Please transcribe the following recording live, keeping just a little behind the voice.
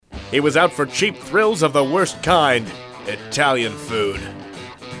He was out for cheap thrills of the worst kind. Italian food.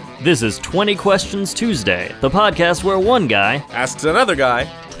 This is 20 Questions Tuesday, the podcast where one guy Asks another guy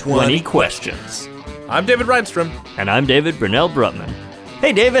 20 questions. I'm David Reinstrom. And I'm David Brunel Brutman.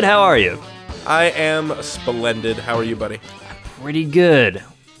 Hey David, how are you? I am splendid. How are you, buddy? Pretty good.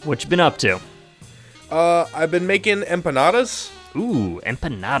 What you been up to? I've been making empanadas. Ooh,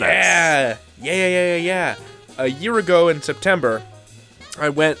 empanadas. Yeah. A year ago in September, I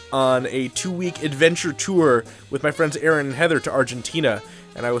went on a 2-week adventure tour with my friends Aaron and Heather to Argentina,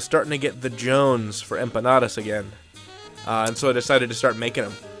 and I was starting to get the Jones for empanadas again. And so I decided to start making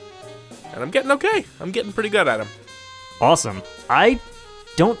them. And I'm getting okay. I'm getting pretty good at them. Awesome. I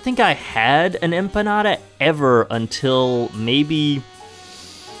don't think I had an empanada ever until maybe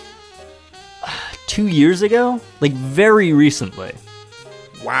 2 years ago, like very recently.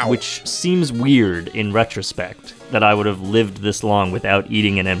 Wow. Which seems weird in retrospect, that I would have lived this long without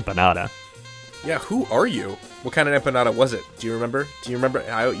eating an empanada. Yeah, who are you? What kind of empanada was it? Do you remember?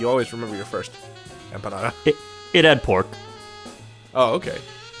 You always remember your first empanada. It had pork. Oh, okay.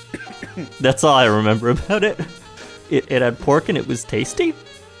 That's all I remember about it. It had pork and it was tasty.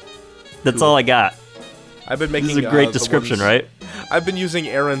 That's all I got. I've been making. This is a great description, right? I've been using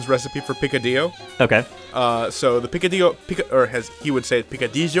Aaron's recipe for picadillo. Okay. So the picadillo, he would say it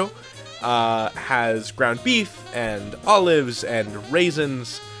picadillo, has ground beef and olives and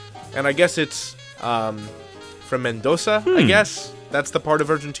raisins, and I guess it's from Mendoza. I guess that's the part of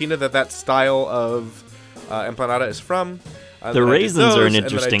Argentina that style of empanada is from. The raisins are an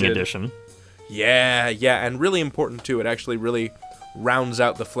interesting addition. Yeah, and really important too. It actually really rounds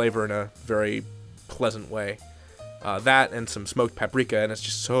out the flavor in a very pleasant way. That and some smoked paprika, and it's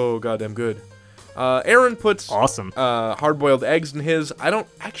just so goddamn good. Aaron puts awesome hard-boiled eggs in his. I don't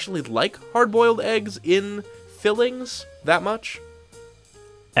actually like hard-boiled eggs in fillings that much.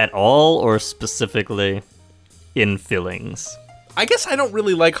 At all, or specifically in fillings? I guess I don't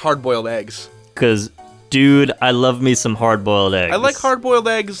really like hard-boiled eggs. Because, dude, I love me some hard-boiled eggs. I like hard-boiled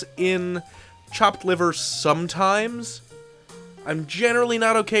eggs in chopped liver sometimes. I'm generally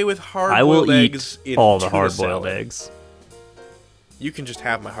not okay with hard-boiled eggs in all the tuna hard-boiled salad. eggs. You can just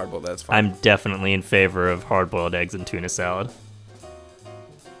have my hard-boiled, that's fine. I'm definitely in favor of hard-boiled eggs and tuna salad.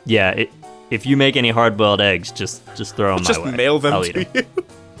 Yeah, if you make any hard-boiled eggs, just throw them my way. Just mail them I'll eat to 'em. you.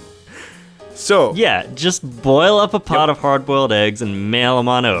 So yeah, just boil up a pot of hard-boiled eggs and mail them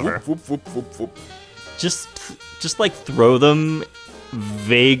on over. Whoop. Just like throw them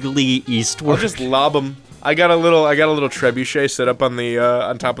vaguely eastward. I'll just lob them. I got a little trebuchet set up on the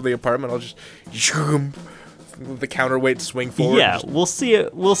on top of the apartment. I'll just the counterweight swing forward. Yeah, we'll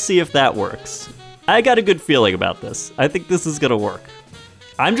see if that works. I got a good feeling about this. I think this is gonna work.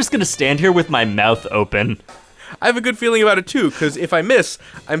 I'm just gonna stand here with my mouth open. I have a good feeling about it too, because if I miss,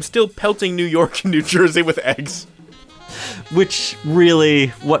 I'm still pelting New York and New Jersey with eggs. Which really,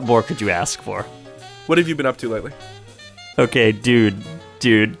 what more could you ask for? What have you been up to lately? Okay, dude.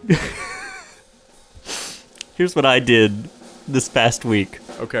 Here's what I did this past week.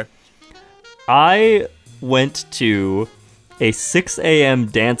 Okay. I went to a 6 a.m.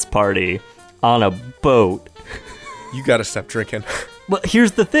 dance party on a boat. You gotta stop drinking. But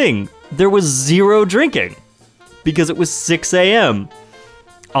here's the thing. There was zero drinking. Because it was 6 a.m.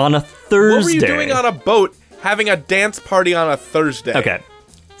 on a Thursday. What were you doing on a boat having a dance party on a Thursday? Okay.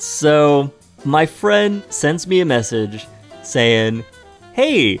 So, my friend sends me a message saying,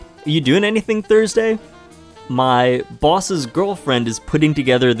 hey, are you doing anything Thursday? My boss's girlfriend is putting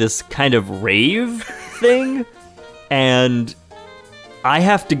together this kind of rave thing, and I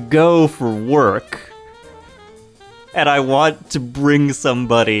have to go for work. And I want to bring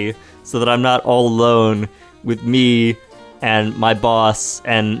somebody so that I'm not all alone with me and my boss,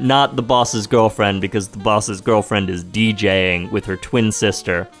 and not the boss's girlfriend, because the boss's girlfriend is DJing with her twin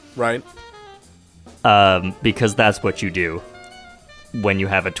sister. Right. Because that's what you do when you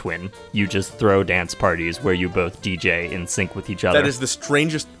have a twin. You just throw dance parties where you both DJ in sync with each other. That is the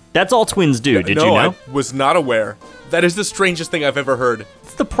strangest... That's all twins do, did you know? No, I was not aware. That is the strangest thing I've ever heard.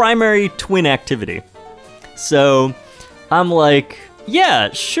 It's the primary twin activity. So, I'm like, yeah,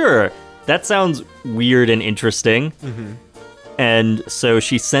 sure. That sounds weird and interesting. Mm-hmm. And so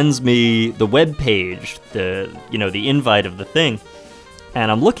she sends me the web page, the invite of the thing. And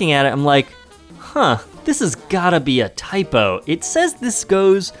I'm looking at it, I'm like, this has gotta be a typo. It says this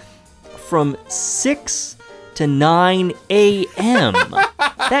goes from 6 to 9 a.m.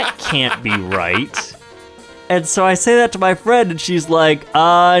 That can't be right. And so I say that to my friend, and she's like,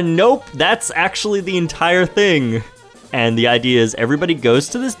 nope, that's actually the entire thing. And the idea is everybody goes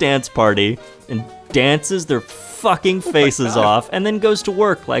to this dance party and dances their fucking faces off, and then goes to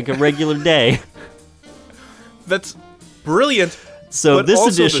work like a regular day. That's brilliant. So but this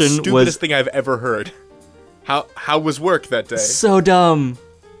also edition the stupidest was thing I've ever heard. How was work that day? so dumb.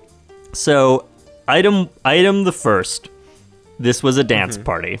 So, item the first, this was a dance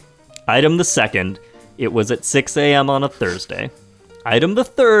party. Item the second, it was at 6 a.m. on a Thursday. Item the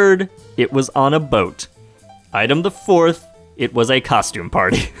third, it was on a boat. Item the fourth, it was a costume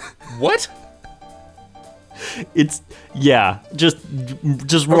party. What? Just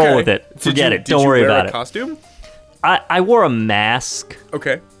roll Okay. with it. Forget it. Did Don't you worry wear about a it. costume? I wore a mask.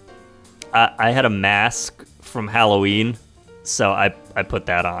 Okay. I had a mask from Halloween, so I put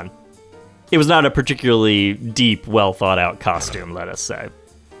that on. It was not a particularly deep, well thought out costume, let us say.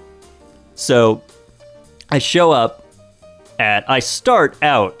 So I show up I start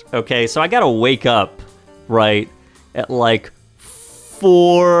out, okay, so I gotta wake up, right, at like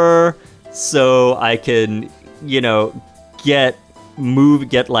 4, so I can, get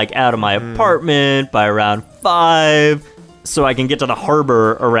like out of my apartment by around 5, so I can get to the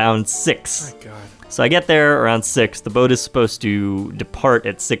harbor around 6. My God. So I get there around 6. The boat is supposed to depart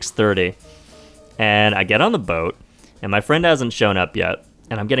at 6:30. And I get on the boat, and my friend hasn't shown up yet.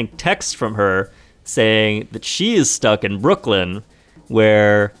 And I'm getting texts from her saying that she is stuck in Brooklyn,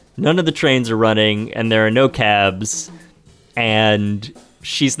 where none of the trains are running, and there are no cabs, and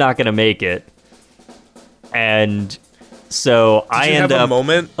she's not going to make it. And so I Did you end have a up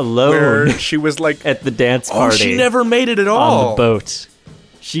moment alone where she was like, at the dance "Oh, party she never made it at all." on the boat.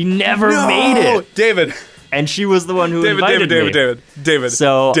 She never No! made it. David. And she was the one who invited me. David.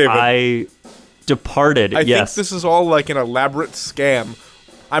 So David. I departed. I yes. think this is all like an elaborate scam.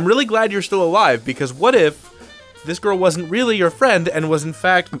 I'm really glad you're still alive, because what if this girl wasn't really your friend and was in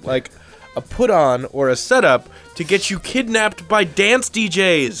fact like a put-on or a setup to get you kidnapped by dance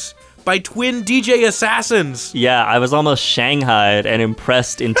DJs, by twin DJ assassins? Yeah, I was almost shanghaied and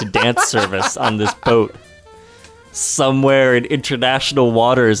impressed into dance service on this boat. Somewhere in international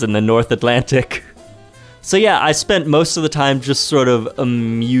waters in the North Atlantic. So yeah, I spent most of the time just sort of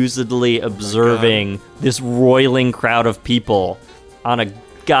amusedly observing this roiling crowd of people on a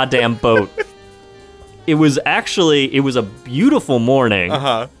goddamn boat. It was a beautiful morning.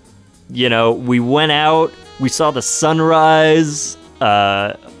 Uh-huh. We went out, we saw the sunrise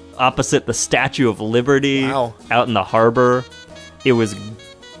opposite the Statue of Liberty. Wow. Out in the harbor. It was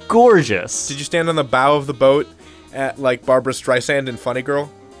gorgeous. Did you stand on the bow of the boat at like Barbara Streisand in Funny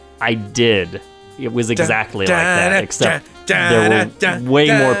Girl? I did. It was exactly like that, except there were way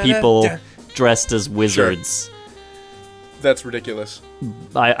more people dressed as wizards. That's ridiculous.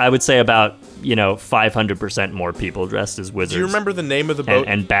 I would say about, 500% more people dressed as wizards. Do you remember the name of the boat?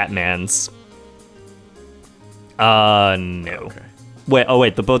 And Batmans. No. Okay.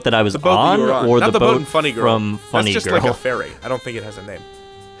 Wait, the boat that I was The boat that on, you were on. or Not the boat in Funny Girl. from Funny That's just Girl? like a ferry. I don't think it has a name.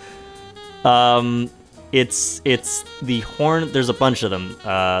 It's the horn. There's a bunch of them.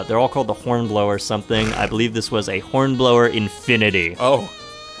 They're all called the Hornblower something. I believe this was a Hornblower Infinity, Oh.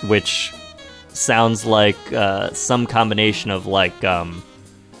 which sounds like some combination of like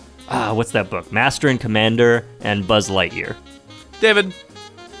what's that book? Master and Commander and Buzz Lightyear. David,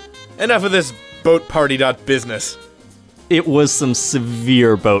 enough of this boat party business. It was some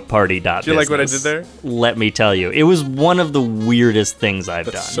severe boat party Do you like what I did there? Let me tell you, it was one of the weirdest things I've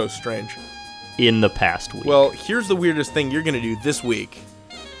That's done so strange. in the past week. Well, here's the weirdest thing you're going to do this week.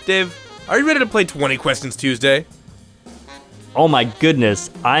 Dave, are you ready to play 20 Questions Tuesday? Oh my goodness,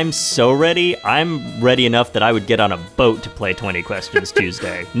 I'm so ready. I'm ready enough that I would get on a boat to play 20 Questions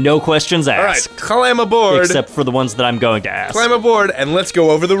Tuesday. No questions All right, asked. climb aboard. Except for the ones that I'm going to ask. Climb aboard and let's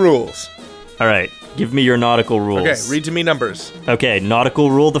go over the rules. All right, give me your nautical rules. Okay, read to me numbers. Okay, nautical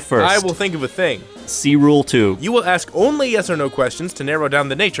rule the first. I will think of a thing. Sea rule 2. You will ask only yes or no questions to narrow down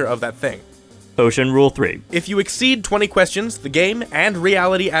the nature of that thing. Ocean rule 3. If you exceed 20 questions, the game and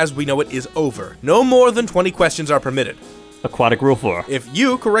reality as we know it is over. No more than 20 questions are permitted. Aquatic rule 4. If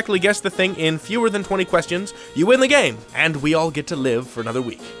you correctly guess the thing in fewer than 20 questions, you win the game, and we all get to live for another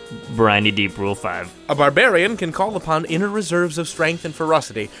week. Briny deep rule 5. A barbarian can call upon inner reserves of strength and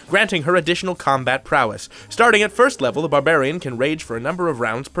ferocity, granting her additional combat prowess. Starting at first level, the barbarian can rage for a number of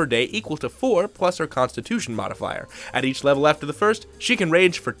rounds per day equal to 4 plus her constitution modifier. At each level after the first, she can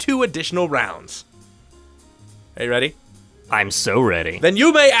rage for 2 additional rounds. Are you ready? I'm so ready. Then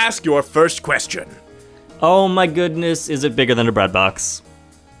you may ask your first question. Oh my goodness, is it bigger than a bread box?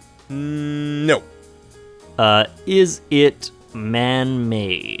 No. Is it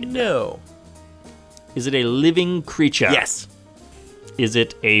man-made? No. Is it a living creature? Yes. Is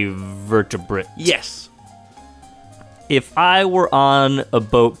it a vertebrate? Yes. If I were on a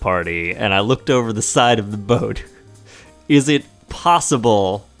boat party and I looked over the side of the boat, Is it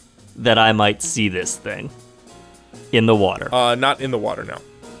possible that I might see this thing in the water? Not in the water, no.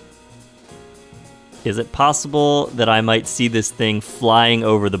 Is it possible that I might see this thing flying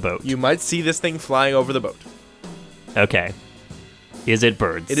over the boat? You might see this thing flying over the boat. Okay. Is it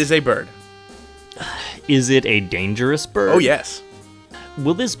birds? It is a bird. Is it a dangerous bird? Oh, yes.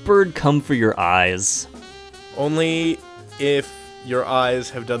 Will this bird come for your eyes? Only if your eyes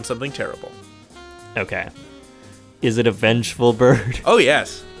have done something terrible. Okay. Is it a vengeful bird? Oh,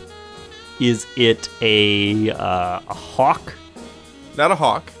 yes. Is it a hawk? Not a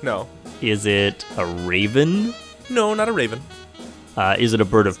hawk, no. Is it a raven? No, not a raven. Is it a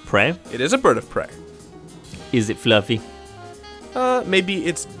bird of prey? It is a bird of prey. Is it fluffy? Maybe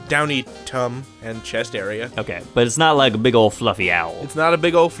it's downy tum and chest area. Okay, but it's not like a big old fluffy owl. It's not a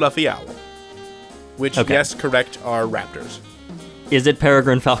big old fluffy owl. Which, Okay. yes, correct, are raptors. Is it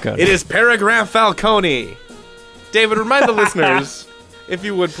peregrine falcon? It is Peregrine falcone. David, remind the listeners, if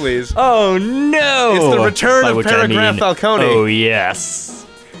you would please. Oh no! It's the return By of which I Peregrine mean, falcone. Oh yes.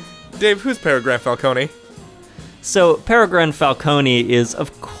 Dave, who's Peregrine falcone? So Peregrine falcone is,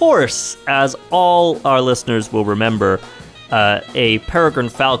 of course, as all our listeners will remember, a peregrine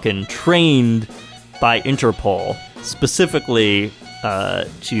falcon trained by Interpol, specifically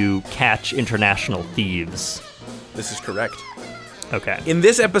to catch international thieves. This is correct. Okay. In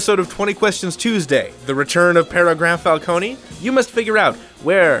this episode of 20 Questions Tuesday, the return of Peregrine falcone, you must figure out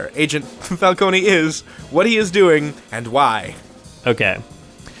where Agent Falcone is, what he is doing, and why. Okay.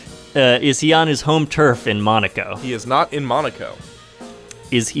 Is he on his home turf in Monaco? He is not in Monaco.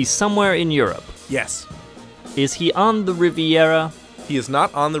 Is he somewhere in Europe? Yes. Is he on the Riviera? He is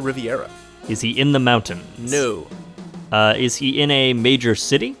not on the Riviera. Is he in the mountains? No. Is he in a major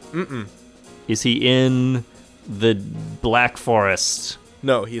city? Mm-mm. Is he in the Black Forest?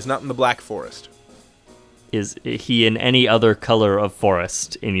 No, he is not in the Black Forest. Is he in any other color of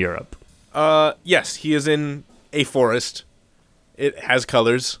forest in Europe? Yes, he is in a forest. It has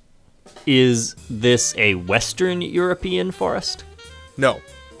colors. Is this a Western European forest? No.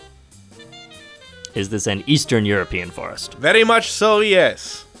 Is this an Eastern European forest? Very much so,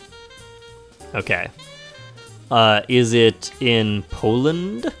 yes. Okay. Is it in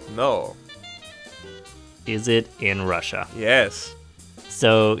Poland? No. Is it in Russia? Yes.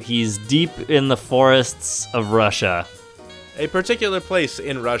 So he's deep in the forests of Russia, A particular place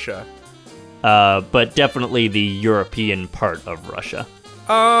in Russia. but definitely the European part of Russia.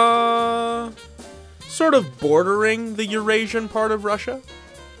 Sort of bordering the Eurasian part of Russia.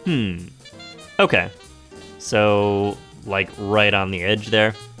 Okay. So, like, right on the edge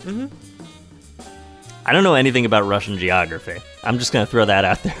there? Mm-hmm. I don't know anything about Russian geography. I'm just gonna throw that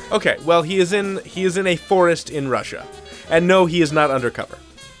out there. Okay, well, he is in a forest in Russia. And no, he is not undercover.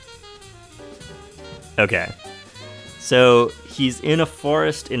 Okay. So, he's in a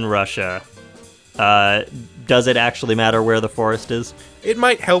forest in Russia. Does it actually matter where the forest is? It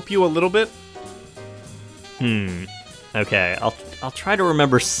might help you a little bit. Okay, I'll try to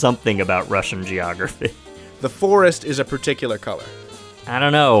remember something about Russian geography. The forest is a particular color. I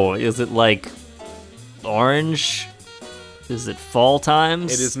don't know. Is it like orange? Is it fall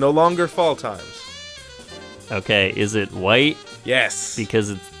times? It is no longer fall times. Okay, is it white? Yes.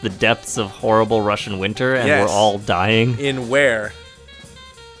 Because it's the depths of horrible Russian winter and Yes. we're all dying? In where?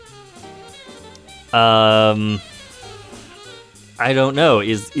 I don't know.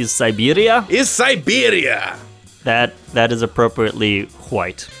 Is Siberia? Is Siberia. That is appropriately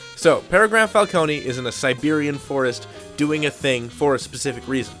white. So, Peregrine falcone is in a Siberian forest doing a thing for a specific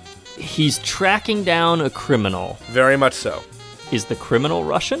reason. He's tracking down a criminal. Very much so. Is the criminal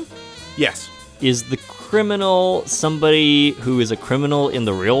Russian? Yes. Is the criminal somebody who is a criminal in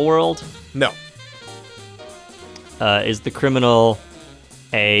the real world? No. Is the criminal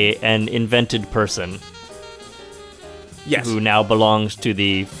an invented person Yes. who now belongs to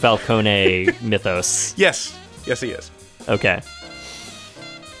the Falcone mythos? Yes. Yes, he is. Okay.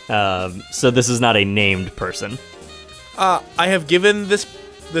 So this is not a named person. I have given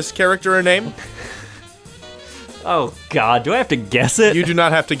this character a name. Oh God, do I have to guess it? You do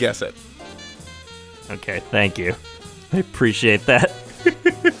not have to guess it. Okay, thank you. I appreciate that.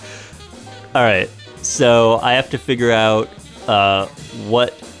 All right, so I have to figure out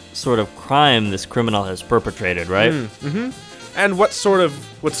what sort of crime this criminal has perpetrated, right? And what sort of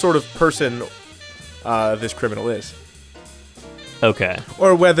person this criminal is, Okay.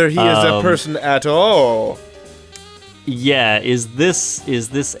 or whether he is a person at all. Yeah, is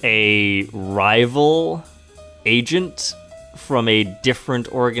this a rival agent from a different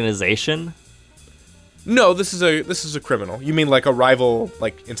organization? No, this is a criminal. You mean like a rival,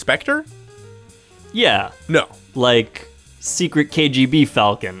 like inspector? Yeah, No. like secret KGB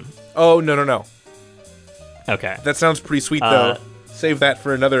Falcon. Oh, no. Okay. That sounds pretty sweet, though. Save that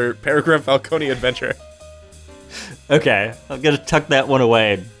for another Peregrine Falcone adventure. Okay, I'm gonna tuck that one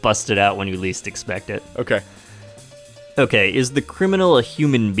away and bust it out when you least expect it. Okay. Okay, is the criminal a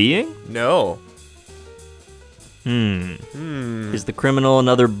human being? No. Is the criminal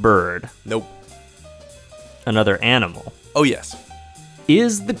another bird? Nope. Another animal? Oh, yes.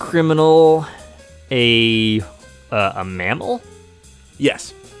 Is the criminal a mammal?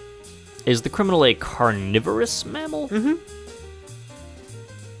 Yes. Is the criminal a carnivorous mammal? Mm-hmm.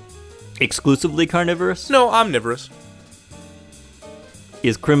 Exclusively carnivorous? No, omnivorous.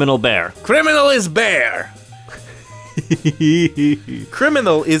 Is criminal bear? Criminal is bear.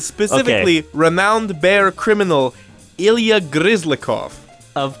 Criminal is specifically renowned bear criminal Ilya Grizlikov.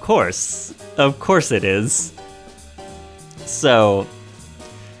 Of course it is. So,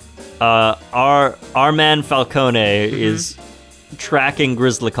 our man Falcone is tracking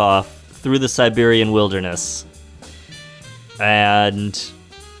Grizlikov through the Siberian wilderness, and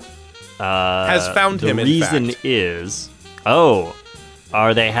has found him. The in reason fact. is,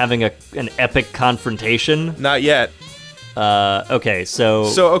 are they having an epic confrontation? Not yet. Okay, so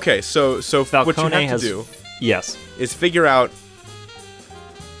So Falcone what you have has to do yes. is figure out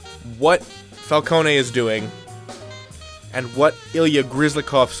what Falcone is doing and what Ilya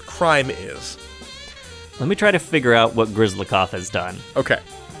Grizlikov's crime is. Let me try to figure out what Grizlikov has done. Okay.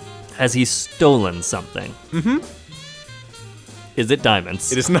 Has he stolen something? Mm-hmm. Is it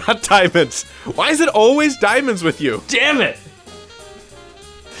diamonds? It is not diamonds. Why is it always diamonds with you? Damn it!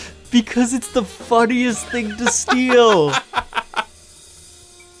 Because it's the funniest thing to steal.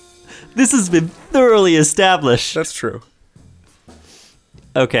 This has been thoroughly established. That's true.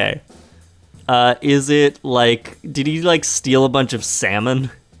 Okay. Is it like, did he like steal a bunch of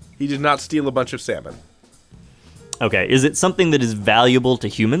salmon? He did not steal a bunch of salmon. Okay. Is it something that is valuable to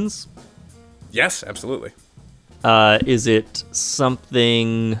humans? Yes, absolutely. Is it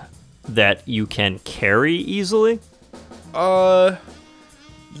something that you can carry easily?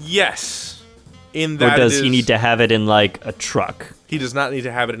 Yes. In Or that does it he is- need to have it in like a truck? He does not need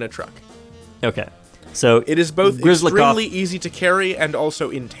to have it in a truck. Okay. So It is both Grizlikov- extremely easy to carry and also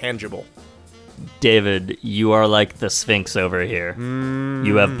intangible. David, you are like the Sphinx over here.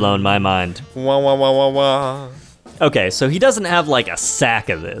 You have blown my mind. Wah wah wah wah wah. Okay, so he doesn't have like a sack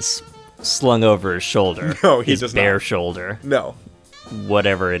of this slung over his shoulder. No, he his does bare not. shoulder, No.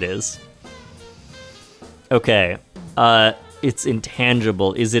 whatever it is. Okay, it's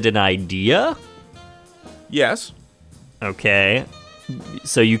intangible. Is it an idea? Yes. Okay,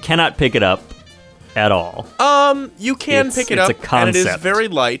 so you cannot pick it up at all. You can It's- pick it it's up, a and it is concept. very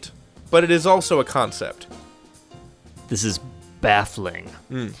light, but it is also a concept. This is baffling.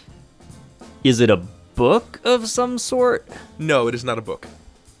 Is it a book of some sort? No, it is not a book.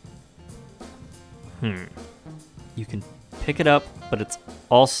 You can pick it up, but it's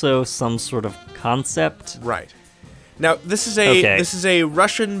also some sort of concept. Right. Now, this is a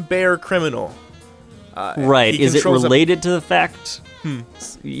Russian bear criminal. Right. he Is it controls a- related to the fact?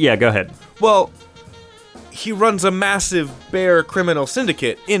 Yeah, go ahead. Well, he runs a massive bear criminal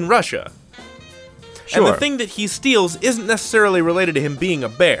syndicate in Russia. Sure. And the thing that he steals isn't necessarily related to him being a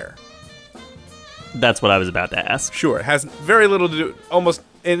bear. That's what I was about to ask. Sure, it has very little to do,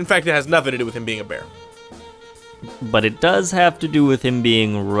 in fact, it has nothing to do with him being a bear. But it does have to do with him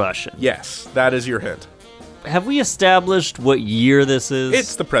being Russian. Yes, that is your hint. Have we established what year this is?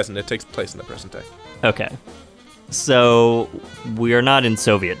 It's the present. It takes place in the present day. Okay. So, we are not in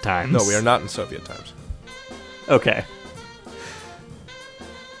Soviet times. No, we are not in Soviet times. Okay.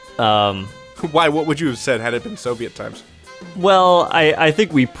 Why? What would you have said had it been Soviet times? Well, I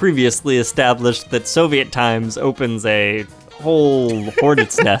think we previously established that Soviet times opens a whole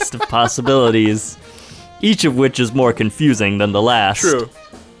hornet's nest of possibilities, each of which is more confusing than the last. True.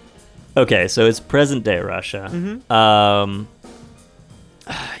 Okay, so it's present day Russia.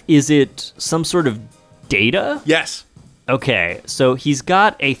 Is it some sort of data? Yes. Okay, so he's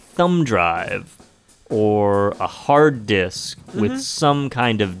got a thumb drive or a hard disk with some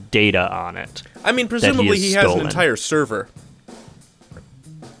kind of data on it. I mean, presumably has he has an stolen. entire server.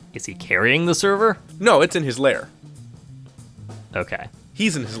 Is he carrying the server? No, it's in his lair. Okay.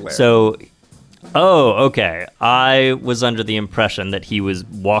 He's in his lair. So, okay. I was under the impression that he was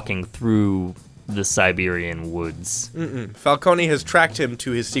walking through the Siberian woods. Falcone has tracked him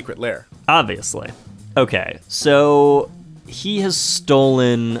to his secret lair. Obviously. Okay, so he has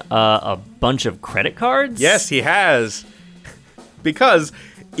stolen a bunch of credit cards? Yes, he has. Because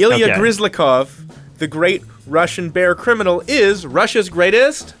Ilya Okay. Grizlikov, the great Russian bear criminal, is Russia's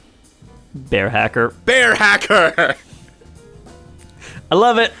greatest Bear hacker. bear hacker. I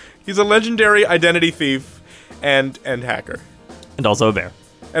love it. He's a legendary identity thief and hacker. And also a bear.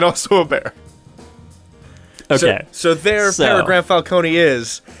 And also a bear. Okay. So Peregrine Falcone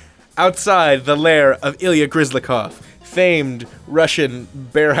is outside the lair of Ilya Grizlikov, famed Russian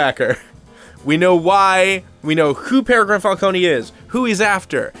bear hacker. We know why, we know who Peregrine Falcone is, who he's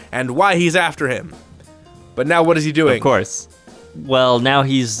after, and why he's after him. But now what is he doing? Of course. Well, now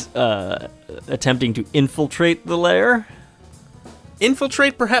he's attempting to infiltrate the lair.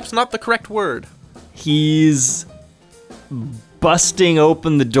 Infiltrate, perhaps not the correct word. He's busting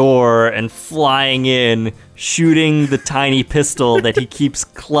open the door and flying in, shooting the tiny pistol that he keeps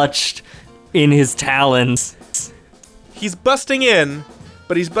clutched in his talons. He's busting in,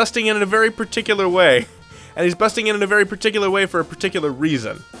 but he's busting in a very particular way. And he's busting in a very particular way for a particular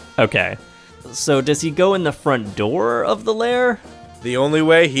reason. Okay. So does he go in the front door of the lair? The only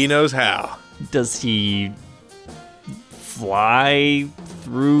way he knows how. Does he fly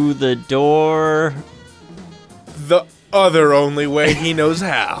through the door? The other only way he knows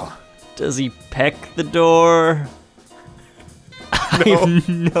how. Does he peck the door? I have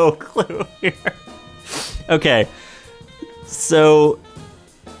no clue here. Okay. So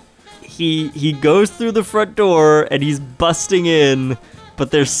he goes through the front door and he's busting in, but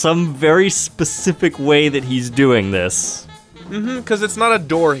there's some very specific way that he's doing this. Because it's not a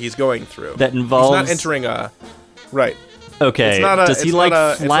door he's going through. That involves... He's not entering a... Right. Okay. Does he fly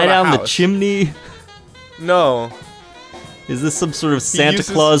down the chimney? No. Is this some sort of Santa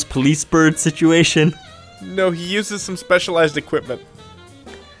Claus police bird situation? No, he uses some specialized equipment.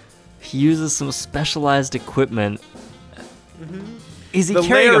 He uses some specialized equipment. Mm-hmm. Is he the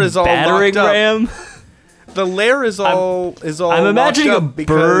carrying lair a is all battering locked up. ram? The lair is all I'm imagining a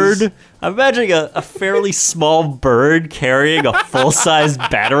because... bird. I'm imagining a fairly small bird carrying a full-size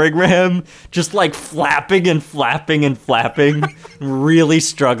battering ram, just like flapping and flapping and flapping, really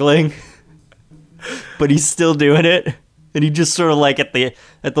struggling. But he's still doing it, and he just sort of like at the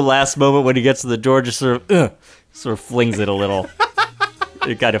last moment when he gets to the door, just sort of flings it a little.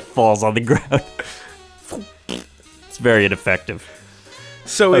 It kind of falls on the ground. It's very ineffective.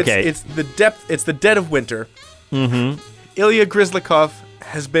 So okay. it's the dead of winter. Mm-hmm. Ilya Grizlikov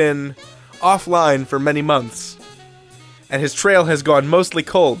has been offline for many months, and his trail has gone mostly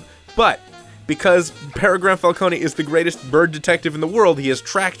cold. But because Peregrine Falcone is the greatest bird detective in the world, he has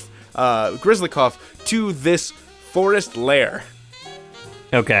tracked Grizlikov to this forest lair.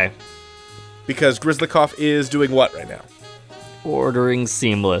 Okay. Because Grizlikov is doing what right now? Ordering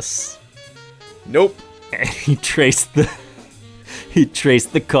Seamless. Nope. And he traced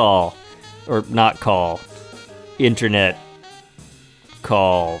the call, or not call, internet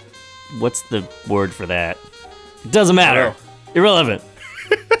call. What's the word for that? It doesn't matter. Irrelevant.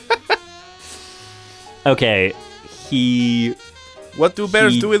 Okay, What do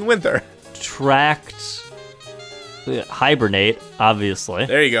bears do in winter? Tracked hibernate, obviously.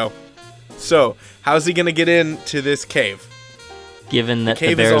 There you go. So, how's he gonna get into this cave? Given that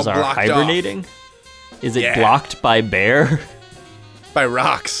the bears are hibernating? Is it blocked by bear? By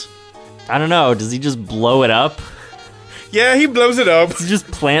rocks. I don't know. Does he just blow it up? Yeah, he blows it up. Does he just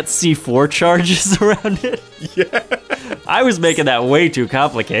plant C4 charges around it? Yeah. I was making that way too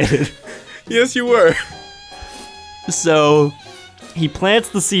complicated. Yes, you were. So, he plants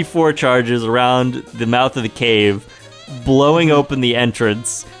the C4 charges around the mouth of the cave, blowing open the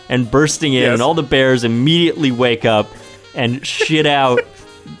entrance and bursting in, and all the bears immediately wake up and shit out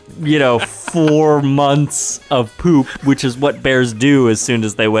 4 months of poop, which is what bears do as soon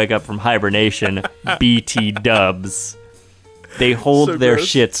as they wake up from hibernation. BT dubs. They hold their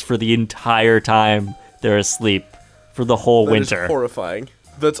shits for the entire time they're asleep, for the whole winter. That is horrifying.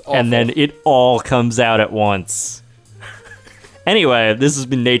 That's awful. And then it all comes out at once. Anyway, this has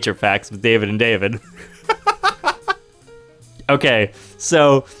been Nature Facts with David and David. Okay,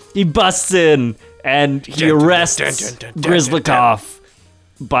 so he busts in and he arrests Grizlikov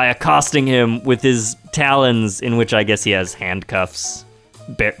by accosting him with his talons, in which I guess he has handcuffs,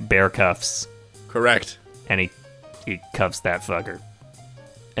 bear cuffs. Correct. And he cuffs that fucker.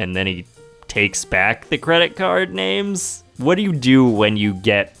 And then he takes back the credit card names. What do you do when you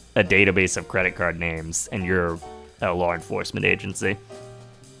get a database of credit card names and you're a law enforcement agency?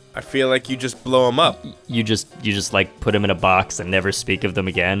 I feel like you just blow them up. You just like put them in a box and never speak of them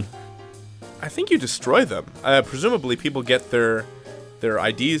again? I think you destroy them. Presumably people get their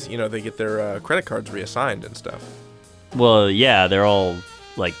IDs, they get their credit cards reassigned and stuff. Well, yeah, they're all,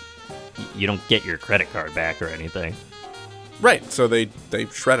 like, you don't get your credit card back or anything. Right, so they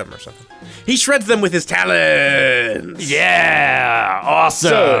shred them or something. He shreds them with his talons! Yeah! Awesome!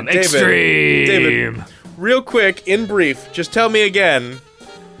 So, Extreme! David, real quick, in brief, just tell me again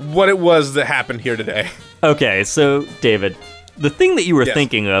what it was that happened here today. Okay, so, David, the thing that you were Yes.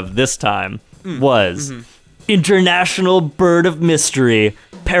 thinking of this time was International Bird of Mystery,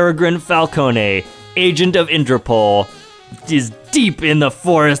 Peregrine Falcone, agent of Interpol, is deep in the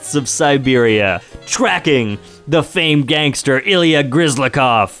forests of Siberia, tracking the famed gangster Ilya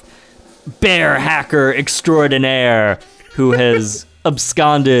Grislikov, bear hacker extraordinaire, who has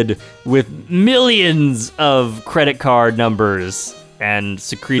absconded with millions of credit card numbers and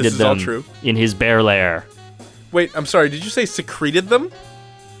secreted This is all them true. in his bear lair. Wait, I'm sorry, did you say secreted them?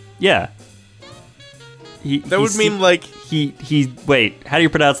 Yeah. That would mean, like, wait, how do you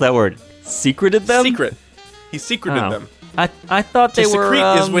pronounce that word? Secreted them? secret. He secreted Oh. them. I thought To they were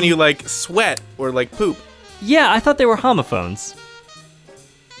secrete is when you, like, sweat or, like, poop. Yeah, I thought they were homophones.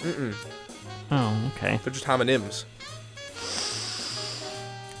 Oh, okay. They're just homonyms.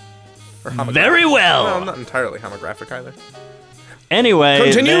 Or homographic. Very well. Well, not entirely homographic either. Anyway,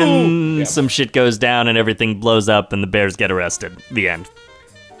 Continue! then Yeah. some shit goes down and everything blows up and the bears get arrested. The end.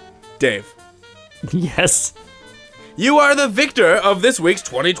 Dave, Yes. you are the victor of this week's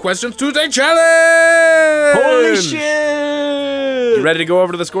 20 Questions Tuesday Challenge! Holy shit! You ready to go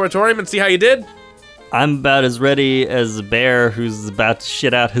over to the scoratorium and see how you did? I'm about as ready as a bear who's about to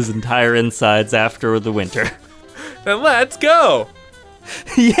shit out his entire insides after the winter. Then let's go!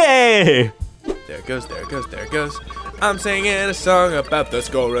 Yay! There it goes, there it goes, there it goes. I'm singing a song about the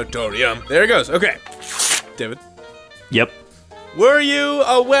scoratorium. There it goes, okay. David, Yep. were you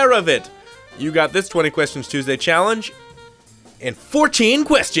aware of it? You got this 20 Questions Tuesday challenge in 14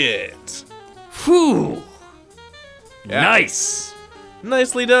 questions. Whew. Yeah. Nice.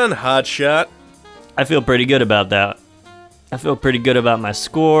 Nicely done, hotshot. I feel pretty good about that. I feel pretty good about my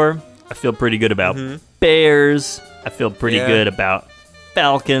score. I feel pretty good about bears. I feel pretty Yeah. good about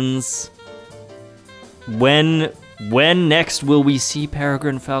falcons. When next will we see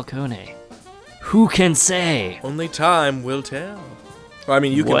Peregrine Falcone? Who can say? Only time will tell. Well, I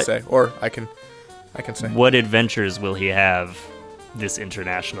mean, you can What? say, or I can say. What adventures will he have, this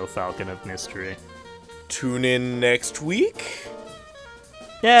International Falcon of Mystery? Tune in next week.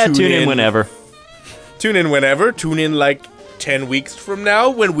 Yeah, Tune tune in in. whenever. Tune in whenever. Tune in like 10 weeks from now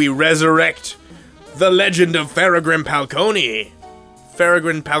when we resurrect the legend of Peregrine Falcone.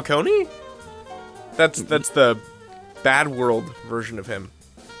 Peregrine Falcone? That's the Bad World version of him.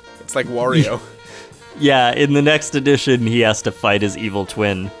 It's like Wario. Yeah, in the next edition, he has to fight his evil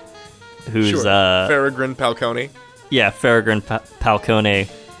twin, who's Sure. Peregrine Falcone. Peregrine Falcone,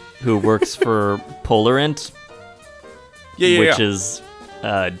 who works for Polarant, Yeah. which is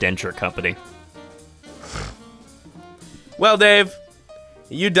a denture company. Well, Dave,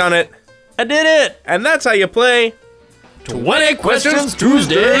 you done it. I did it! And that's how you play 20 Questions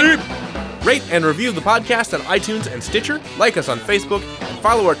Tuesday! Rate and review the podcast on iTunes and Stitcher, like us on Facebook, and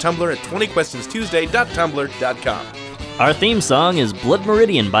follow our Tumblr at 20questionstuesday.tumblr.com. Our theme song is Blood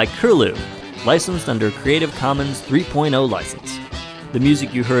Meridian by Curlew, licensed under Creative Commons 3.0 license. The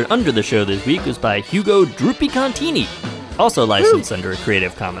music you heard under the show this week was by Hugo Droopy Contini, also licensed under a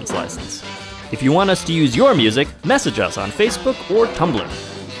Creative Commons license. If you want us to use your music, message us on Facebook or Tumblr.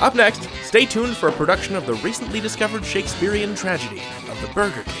 Up next, stay tuned for a production of the recently discovered Shakespearean tragedy of the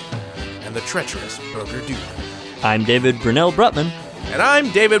Burger King and the treacherous Burger Duke. I'm David Brunel Brutman. And I'm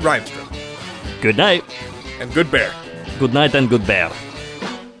David Reinstrom. Good night. And good bear. Good night and good bear.